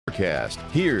forecast.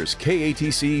 Here's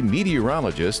KATC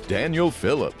meteorologist Daniel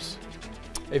Phillips.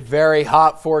 A very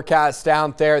hot forecast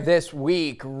out there this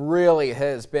week. Really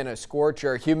has been a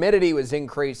scorcher. Humidity was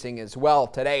increasing as well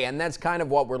today, and that's kind of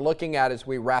what we're looking at as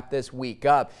we wrap this week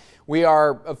up. We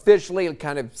are officially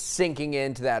kind of sinking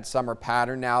into that summer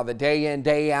pattern now. The day in,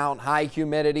 day out, high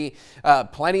humidity,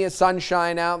 plenty of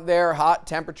sunshine out there, hot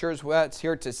temperatures, well, it's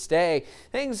here to stay.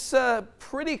 Things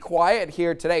pretty quiet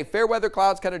here today. Fair weather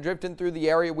clouds kind of drifting through the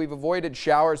area. We've avoided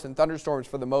showers and thunderstorms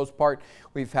for the most part.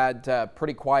 We've had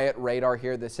pretty quiet radar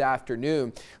here this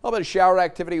afternoon. A little bit of shower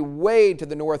activity way to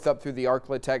the north up through the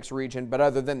Arklatex region, but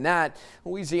other than that,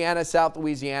 Louisiana, South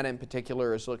Louisiana in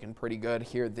particular is looking pretty good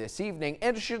here this evening,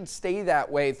 and it should stay that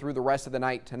way through the rest of the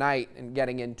night tonight and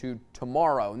getting into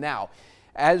tomorrow. Now,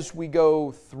 as we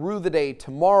go through the day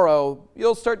tomorrow,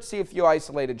 you'll start to see a few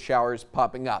isolated showers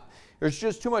popping up. There's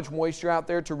just too much moisture out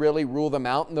there to really rule them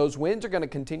out, and those winds are going to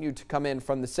continue to come in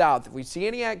from the south. If we see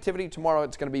any activity tomorrow,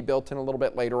 it's going to be built in a little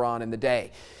bit later on in the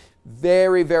day.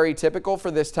 Very, very typical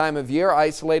for this time of year.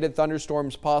 Isolated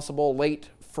thunderstorms possible late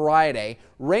Friday.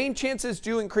 Rain chances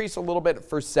do increase a little bit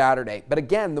for Saturday, but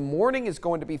again, the morning is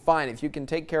going to be fine. If you can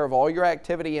take care of all your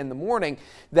activity in the morning,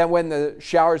 then when the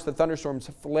showers, the thunderstorms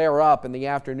flare up in the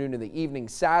afternoon and the evening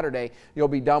Saturday, you'll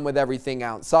be done with everything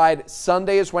outside.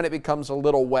 Sunday is when it becomes a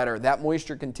little wetter. That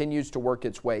moisture continues to work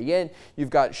its way in.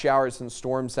 You've got showers and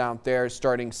storms out there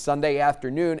starting Sunday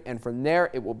afternoon, and from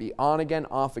there it will be on again,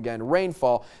 off again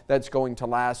rainfall that's going to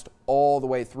last all the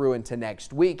way through into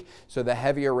next week. So the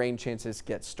heavier rain chances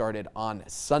get started on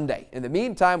Sunday. In the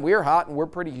meantime, we're hot and we're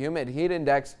pretty humid. Heat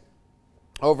index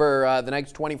over the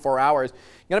next 24 hours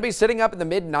going to be sitting up in the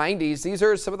mid-90s. These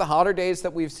are some of the hotter days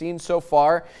that we've seen so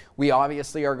far. We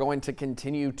obviously are going to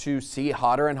continue to see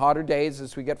hotter and hotter days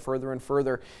as we get further and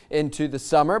further into the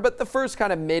summer, but the first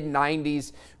kind of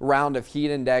mid-90s round of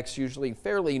heat index usually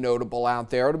fairly notable out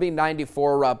there. It'll be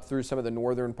 94 up through some of the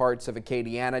northern parts of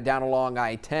Acadiana, down along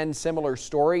I-10, similar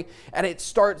story, and it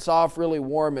starts off really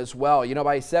warm as well. You know,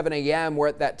 by 7 a.m. we're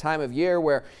at that time of year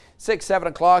where 6, 7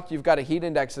 o'clock, you've got a heat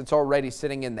index that's already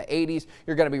sitting in the 80s.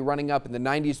 You're going to be running up in the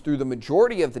 90s through the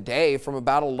majority of the day from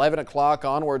about 11 o'clock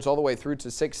onwards all the way through to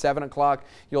 6, 7 o'clock.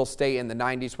 You'll stay in the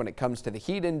 90s when it comes to the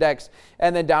heat index.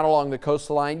 And then down along the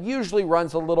coastal line usually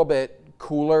runs a little bit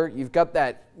cooler. You've got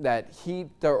that heat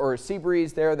or sea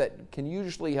breeze there that can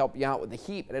usually help you out with the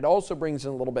heat, but it also brings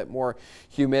in a little bit more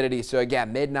humidity. So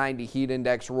again, mid-90 heat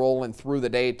index rolling through the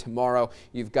day tomorrow.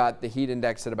 You've got the heat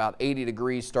index at about 80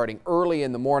 degrees starting early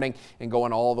in the morning and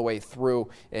going all the way through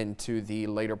into the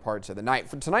later parts of the night.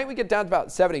 For tonight, we get down to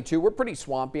about 72. We're pretty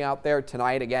swampy out there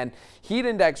tonight. Again, heat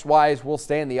index wise, we'll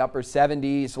stay in the upper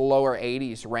 70s, lower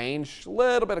 80s range. A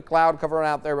little bit of cloud covering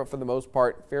out there, but for the most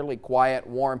part, fairly quiet,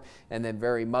 warm, and then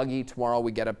very muggy. Tomorrow,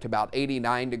 we get up to about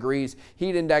 89 degrees.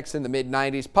 Heat index in the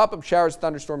mid-90s. Pop-up showers,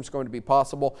 thunderstorms going to be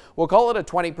possible. We'll call it a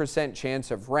 20%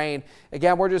 chance of rain.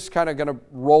 Again, we're just kind of going to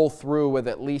roll through with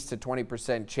at least a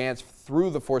 20% chance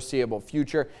through the foreseeable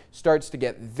future. Starts to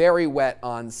get very wet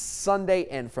on Sunday,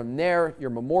 and from there, your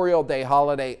Memorial Day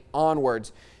holiday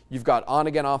onwards, you've got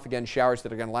on-again, off-again showers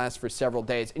that are going to last for several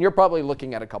days, and you're probably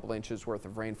looking at a couple inches worth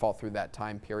of rainfall through that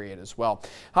time period as well.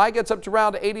 High gets up to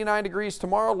around 89 degrees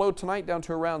tomorrow, low tonight down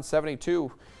to around 72.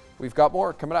 We've got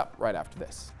more coming up right after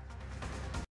this.